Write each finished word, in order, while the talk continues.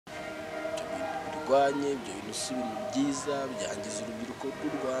tubirwanye. Ibyo bintu si ibintu byiza byangiza urubyiruko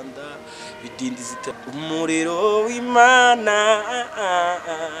rw'u Rwanda, bidindiza umuriro w'Imana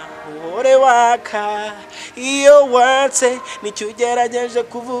uhore waka. Iyo watse nicyo ugerageje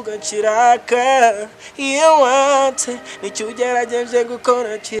kuvuga kiraka, iyo watse nicyo ugerageje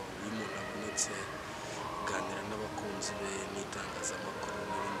gukora kiraka. Umuntu abonetse kuganira n'abakunzi be n'itangazamakuru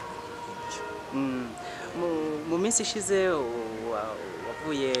n'ibindi bintu. Mu minsi ishize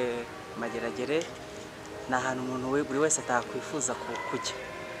wavuye Mageragere, ni ahantu umuntu buri wese atakwifuza kujya.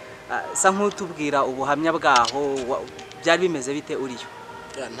 Sa nk'utubwira ubuhamya bwaho byari bimeze bite uriyo?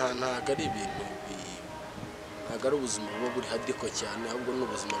 Ntago ari ibintu ntago ari ubuzima buba buri hadiko cyane, ahubwo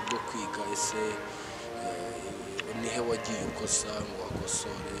n'ubuzima bwo kwiga. Ese nihe wagiye ukosa ngo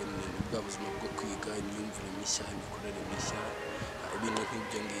wakosore? Ni bwa buzima bwo kwiga imyumvire mishya, imikorere mishya, ibintu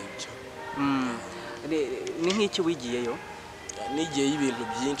nk'ibyo ngibyo. Ni nk'iki wigiyeyo? Nigiye y'ibintu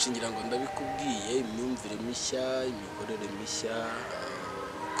byinshi ngira ngo ndabikubwiye: imyumvire mishya, imikorere mishya,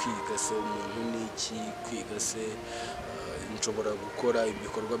 kwiga se umuntu n'iki, kwiga se nshobora gukora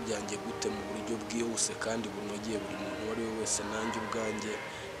ibikorwa byanjye gute mu buryo bwihuse kandi bunogeye buri muntu uwo ari we wese, nanjye ubwanjye.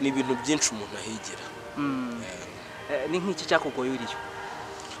 Ni ibintu byinshi umuntu ahigira. Ni nk'iki cyakugoye uriyo?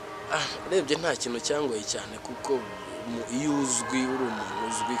 Urebye nta kintu cyangoye cyane, kuko iyo uzwi uri umuntu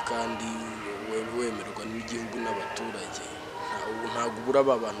uzwi kandi wemerwa n'igihugu n'abaturage, ntabwo ubura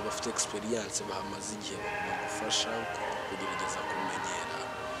aba bantu bafite experience bahamaze igihe bagufasha kugerageza kumenyera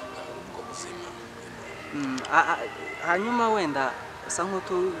ubwo buzima. Hanyuma wenda usa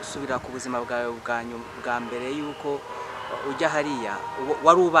nk'utusubira ku buzima bwawe bwa mbere y'uko ujya hariya,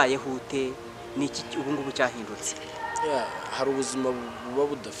 wari ubayeho ute? N'iki ubu ngubu cyahindutse? Hari ubuzima buba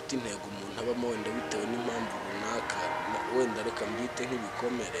budafite intego umuntu abamo, wenda bitewe n'impamvu runaka. Wenda reka mbyite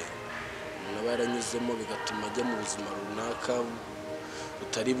nk'ibikomere umuntu aba yaranyuzemo bigatuma ajya mu buzima runaka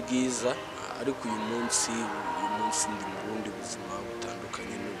butari bwiza. Ariko uyu munsi ndi mu bundi buzima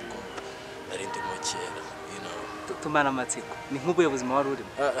butandukanye n'ubwo nari ndimo kera. Tumara amatsiko, ni nk'ubuye buzima wari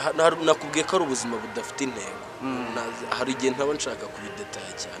urimo? Nakubwiye ko ari ubuzima budafite intego. Hari igihe ntaba nshaka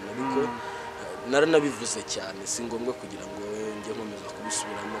kubidetaya cyane, ariko naranabivuze cyane. Si ngombwa kugira ngo njye nkomeza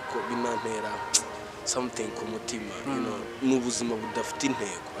kubisubiramo ko binantera something ku mutima. Ni ubuzima budafite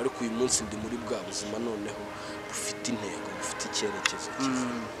intego, ariko uyu munsi ndi muri bwa buzima noneho bufite intego, bufite icyerekezo cyiza.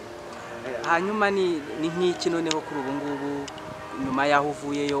 Hanyuma ni nk'iki noneho kuri ubu ngubu, nyuma yaho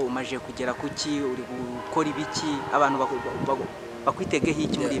uvuyeyo umaje kugera kuki, uri gukora ibiki, abantu bakwitegeho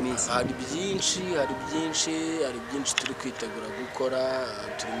iki muri iyi minsi? Hari byinshi turi kwitegura gukora.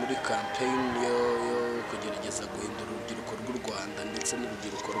 Turi muri campaign yo kugerageza guhindura urubyiruko rw'u Rwanda ndetse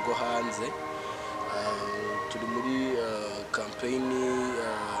n'urubyiruko rwo hanze. Turi muri campaign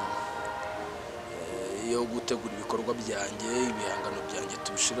yo gutegura ibikorwa byanjye, ibihangano byanjye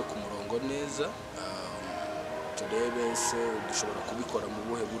tubishire ku murongo neza. Turebe se dushobora kubikora mu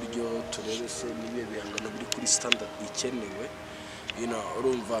buhe buryo, turebe se nibihe bihangano biri kuri standard ikenewe.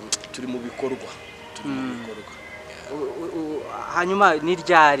 Urumva turi mu bikorwa. Hanyuma ni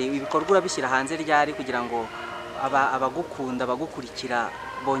ryari ibikorwa urabishyira hanze ryari, kugira ngo abagukunda bagukurikira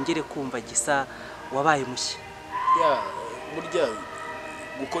bongere kumva Gisa wabaye mushya? Burya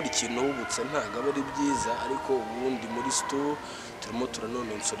gukora ikintu wubutse ntabwo aba ari byiza, ariko ubundi muri stu turimo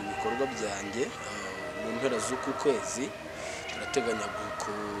turanononsora ibikorwa byanjye. Mu mpera z'uku kwezi turateganya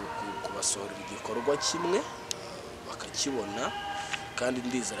kubasohorera igikorwa kimwe bakakibona, kandi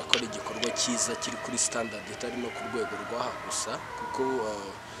ndizera ko ari igikorwa cyiza kiri kuri standard itari no ku rwego rw'aha gusa, kuko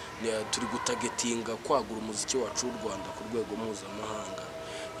turi gutagetinga kwagura umuziki wacu w'u Rwanda ku rwego mpuzamahanga.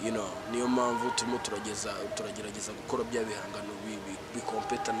 Niyo mpamvu turimo turagerageza gukora bya bihangano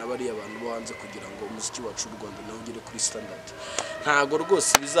bikompeta n'abariya abantu bo hanze, kugira ngo umuziki wacu w'u Rwanda nawe ugere kuri standard. Ntago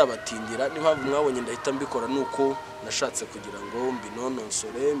rwose bizabatindira. Niyo mpamvu mwabonye ndahita mbikora, nuko nashatse kugira ngo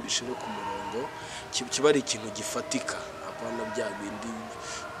mbinononsore, mbishire ku murongo, kiba ari ikintu gifatika, apana bya bindi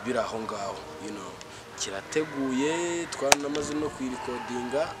biri aho ngaho. Kirateguye, twanamaze no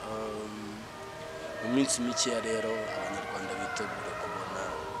kuyirekodinga. Mu minsi mike rero abanyarwanda bitegure kubona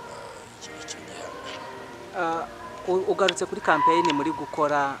icyo gihangano. Ugarutse kuri campaign muri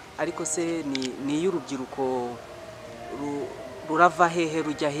gukora, ariko se ni y'urubyiruko rurava hehe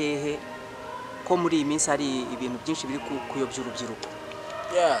rujya hehe, ko muri iyi minsi hari ibintu byinshi biri kuyobya urubyiruko?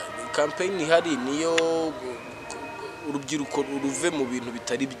 Campaign ihari niyo urubyiruko ruve mu bintu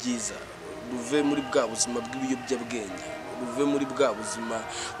bitari byiza, ruve muri bwa buzima bw'ibiyobyabwenge, ruve muri bwa buzima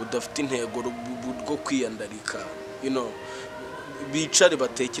budafite intego bwo kwiyandarika. bicare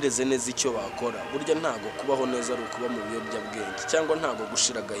batekereze neza icyo bakora. Burya ntago kubaho neza ari ukuba mu biyobyabwenge, cyangwa ntago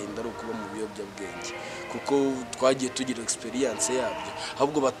gushira agahinda ari ukuba mu biyobyabwenge, kuko twagiye tugira experience yabyo.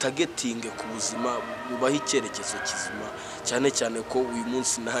 Ahubwo batagetinge ku buzima bubaha icyerekezo kizima, cyane cyane ko uyu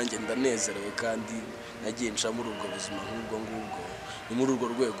munsi nanjye ndanezerewe kandi nagiye nca muri ubwo buzima nk'ubwo ngubwo. Ni muri urwo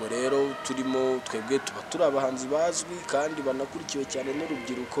rwego rero turimo twebwe tuba turi abahanzi bazwi kandi banakurikiwe cyane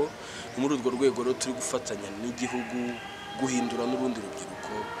n'urubyiruko. Ni muri urwo rwego rero turi gufatanya n'igihugu guhindura n'urundi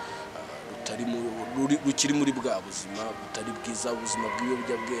rubyiruko rukiri muri bwa buzima butari bwiza, ubuzima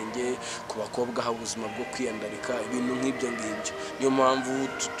bw'ibiyobyabwenge, ku bakobwa haba ubuzima bwo kwiyandarika, ibintu nk'ibyo ngibyo. Niyo mpamvu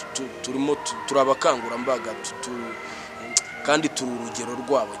turimo turabakangurambaga kandi turi urugero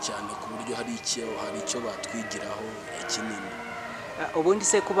rwabo cyane, ku buryo hari icyo batwigiraho kinini. Ubundi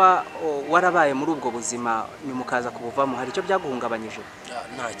se kuba warabaye muri ubwo buzima nyuma ukaza kubuvamo, hari icyo byaguhungabanyije?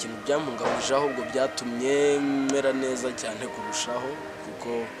 Nta kintu byampungabanyije, ahubwo byatumye mera neza cyane kurushaho,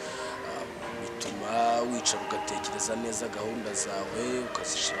 kuko bituma wicara ugatekereza neza gahunda zawe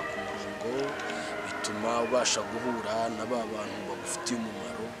ukazishyira ku murongo, bituma ubasha guhura na ba bantu bagufitiye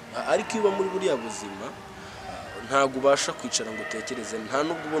umumaro. Ariko iyo uba muri buriya buzima ntabwo ubasha kwicara ngo utekereze, nta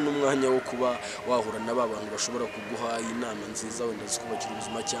nubwo ubona umwanya wo kuba wahura na ba bantu bashobora kuguha inama nziza wenda zikubakira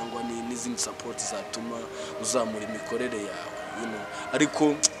ubuzima, cyangwa n'izindi support zatuma uzamura imikorere yawe. Ariko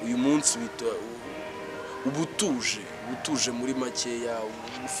uyu munsi uba utuje muri makeya,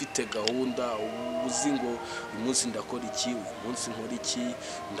 ufite gahunda, uzi ngo uyu munsi ndakora iki, uyu munsi nkora iki,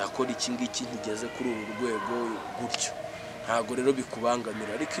 ndakora iki ngiki nkigeze kuri uru rwego gutyo. Ntago rero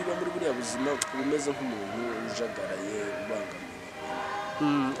bikubangamira, ariko iyo muri buriya buzima umeze nk'umuntu ujagaraye ubangamiwe.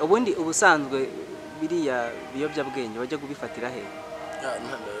 Ubundi ubusanzwe biriya biyobyabwenge wajya kubifatira he?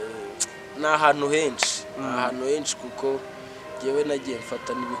 Ni ahantu henshi, kuko yewe nagiye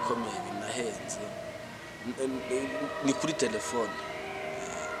mfata n'ibikomeye binahenze. Ni kuri telefone,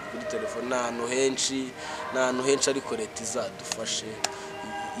 ni ahantu henshi, ariko leta izadufashe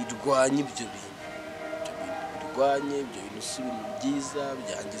irwanye ibyo bintu, ibyo bintu si ibintu byiza,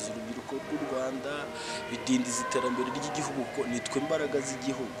 byangiza urubyiruko rw'u Rwanda, bidindiza iterambere ry'igihugu, kuko nitwe imbaraga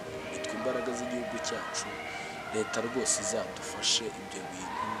z'igihugu cyacu. Leta rwose izadufashe ibyo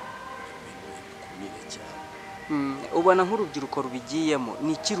bintu bikumire cyane. Ubona nk'urubyiruko rubigiyemo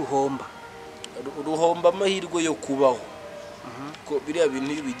ni iki ruhomba? Ruhomba amahirwe yo kubaho, kuko biriya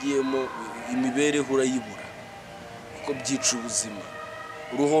bintu iyo bigiyemo imibereho urayibura, kuko byica ubuzima.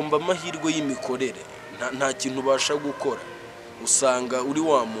 Ruhomba amahirwe y'imikorere, nta kintu ubasha gukora, usanga uri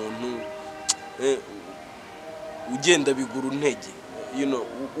wa muntu ugenda bigura intege.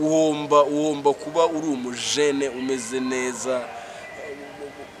 Uhomba kuba uri umujene umeze neza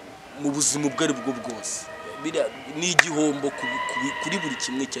mu buzima ubwo ari bwo bwose. Ni igihombo kuri buri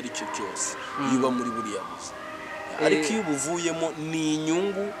kimwe icyo ari cyo cyose iyo uba muri buriya buzima. Ariko iyo ubuvuyemo ni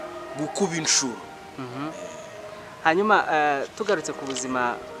inyungu gukuba inshuro. Hanyuma tugarutse ku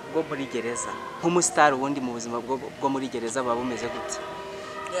buzima bwo muri gereza, nk'umusitari ubundi mu buzima bwo muri gereza buba bumeze gute?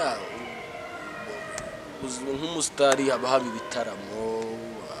 Nk'umusitari haba haba ibitaramo,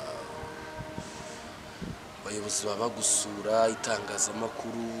 abayobozi baba bagusura,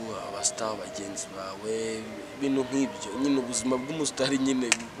 itangazamakuru, abasitari bagenzi bawe, ibintu nk'ibyo. Nyine ubuzima bw'umusitari nyine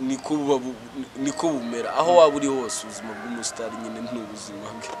niko bumera, aho waba uri hose. Ubuzima bw'umusitari nyine ni ubuzima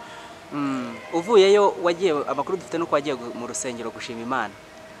bwe. Uvuyeyo wagiye, amakuru dufite nuko wagiye mu rusengero gushima Imana,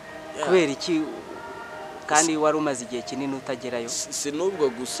 kubera iki? Kandi wari umaze igihe kinini utagerayo? Si nubwo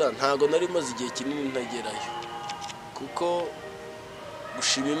gusa, ntago nari maze igihe kinini ntagerayo, kuko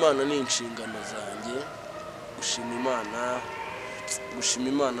gushima Imana ni inshingano zanjye. Gushima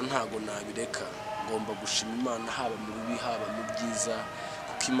Imana ntago nabireka, ngomba gushima Imana haba mu bibi haba mu byiza,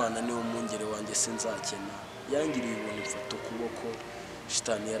 kuko Imana niwe umwungere wanjye sinzakena. Yangiriye ibintu mfata ukuboko,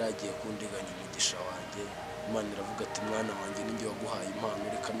 shitani yaragiye kundiganya umugisha wanjye. Imana iravuga ati mwana wanjye ninjye waguhaye impano,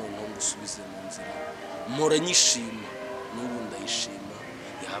 reka noneho ngusubize mu nzira. Mpora nyishima, n'ubu ndayishima,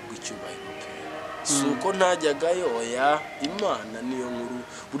 yahabwa icyubahiro pe. Si uko ntajyagayo, oya, Imana niyo nkuru.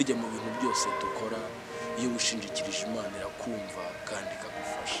 Burya mu bintu byose dukora, iyo wishingikirije Imana irakumva kandi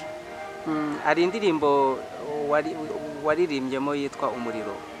ikagufasha. Hari indirimbo waririmbyemo yitwa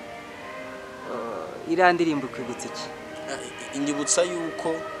Umuriro. Iriya ndirimbo ikwibutsa iki? Inyibutsa yuko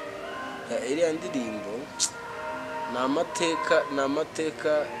iriya ndirimbo ni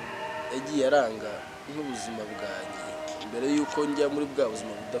amateka yagiye aranga n'ubuzima bwanjye mbere yuko njya muri bwa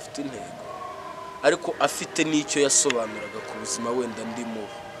buzima budafite intego, ariko afite n'icyo yasobanuraga ku buzima wenda ndimo.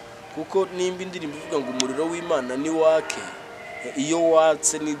 Kuko nimba indirimbo ivuga ngo umuriro w'Imana ni wake, iyo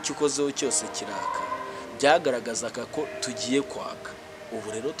watse n'icyo ukozeho cyose kiraka, byagaragazaga ko tugiye kwaka.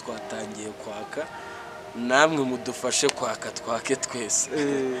 Ubu rero twatangiye kwaka, namwe mudufashe kwaka twake twese.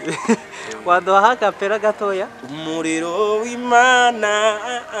 waduha akapera gatoya? Umuriro w'Imana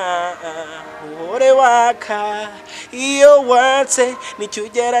uhore waka, iyo watse nicyo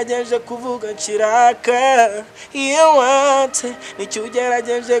ugerageje kuvuga kiraka, iyo watse nicyo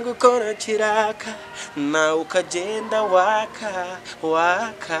ugerageje gukora kiraka, nawe ukagenda waka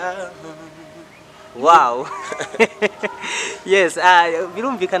waka. Wow. Yes,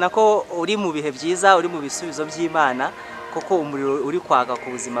 birumvikana ko uri mu bihe byiza, uri mu bisubizo by'Imana, koko umuriro uri kwaga ku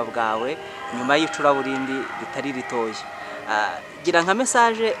buzima bwawe nyuma y'icuraburindi bitari ritoye. Gira nka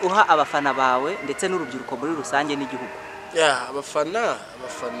message uha abafana bawe ndetse n'urubyiruko muri rusange n'igihugu. Abafana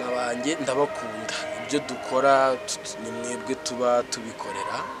banjye ndabakunda, ibyo dukora ni mwebwe tuba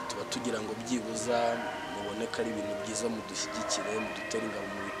tubikorera, tuba tugira ngo byibuza muboneka ari ibintu byiza, mudushyigikire, mudutere ingabo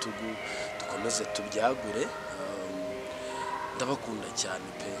mu bitugu, dukomeze tubyagure. Ndabakunda cyane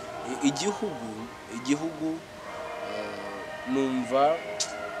pe. Igihugu numva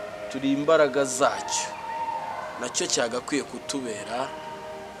turi imbaraga zacyo, nacyo cyagakwiye kutubera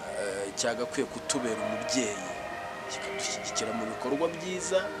umubyeyi, kikadushyigikira mu bikorwa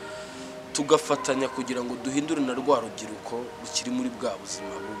byiza, tugafatanya kugira ngo duhindure na rwa rubyiruko rukiri muri bwa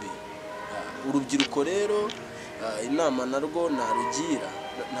buzima bubi. Urubyiruko rero inama narwo narugira,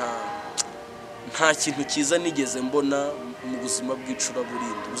 nta kintu cyiza nigeze mbona mu buzima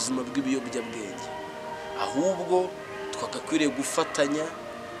bw'icuraburindi, ubuzima bw'ibiyobyabwenge, ahubwo twagakwiriye gufatanya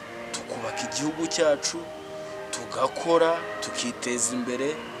tukubaka igihugu cyacu, tugakora, tukiteza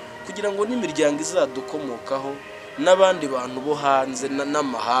imbere, kugira ngo n'imiryango izadukomokaho n'abandi bantu bo hanze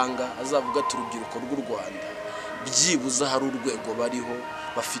n'amahanga azavuga ati urubyiruko rw'u Rwanda byibuza hari urwego bariho,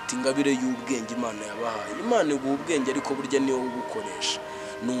 bafite ingabire y'ubwenge Imana yabahaye. Imana iguha ubwenge ariko burya niyo ubukoresha.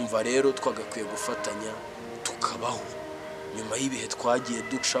 Numva rero twagakwiye gufatanya tukabaho nyuma y'ibihe twagiye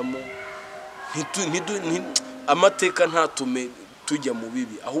ducamo, amateka ntatume tujya mu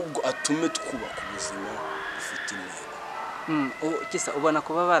bibi, ahubwo atume twubaka ubuzima bufite intego. Gisa, ubona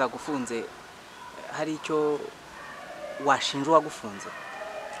kuba baragufunze hari icyo washinja uwagufunze?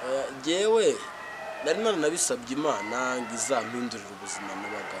 Jewe nari naranabisabye Imana ngo izampindurire ubuzima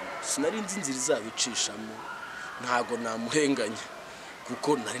n'abagabo, sinari nzi inzira izabicishamo, ntago namurenganya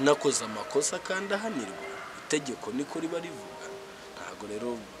kuko nari nakoze amakosa kandi ahanirwa, itegeko niko riba rivuga, ntago rero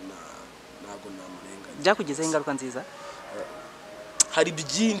ntago namurenganya. Byakugizeho ingaruka nziza? Hari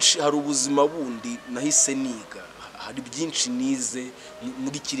byinshi, hari ubuzima bundi nahise niga, hari byinshi nize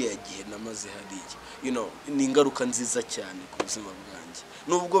muri kiriya gihe namaze hariya, ni ingaruka nziza cyane ku buzima bwanjye,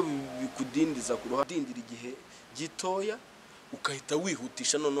 nubwo bikudindiza ku ruhande, dindira igihe gitoya ukahita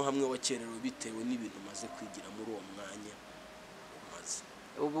wihutisha, noneho hamwe wakererewe bitewe n'ibintu umaze kwigira muri uwo mwanya umaze.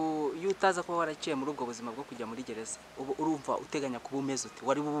 Ubu iyo utaza kuba waraciye muri ubwo buzima bwo kujya muri gereza, ubu urumva uteganya kuba umeze ute?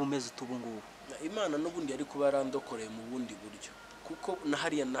 Wari buba umeze ute ubu ngubu? Imana n'ubundi yari kuba yarandokoreye mu bundi buryo, kuko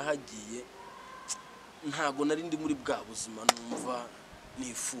nahariya nahagiye ntago nari ndi muri bwa buzima numva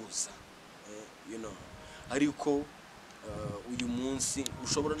nifuza, ariko uyu munsi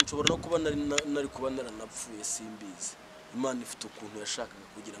nshobora no kuba nari kuba naranapfuye simbizi. Imana ifite ukuntu yashakaga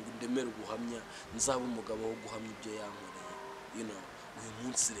kugira ngo ndemere ubuhamya, nzaba umugabo wo guhamya ibyo yankoreye. Uyu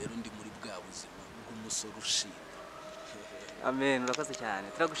munsi rero ndi muri bwa buzima bw'umusore ushima. Amen, urakoze cyane,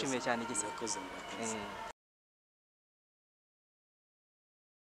 turagushimiye cyane Gisa. Urakoze.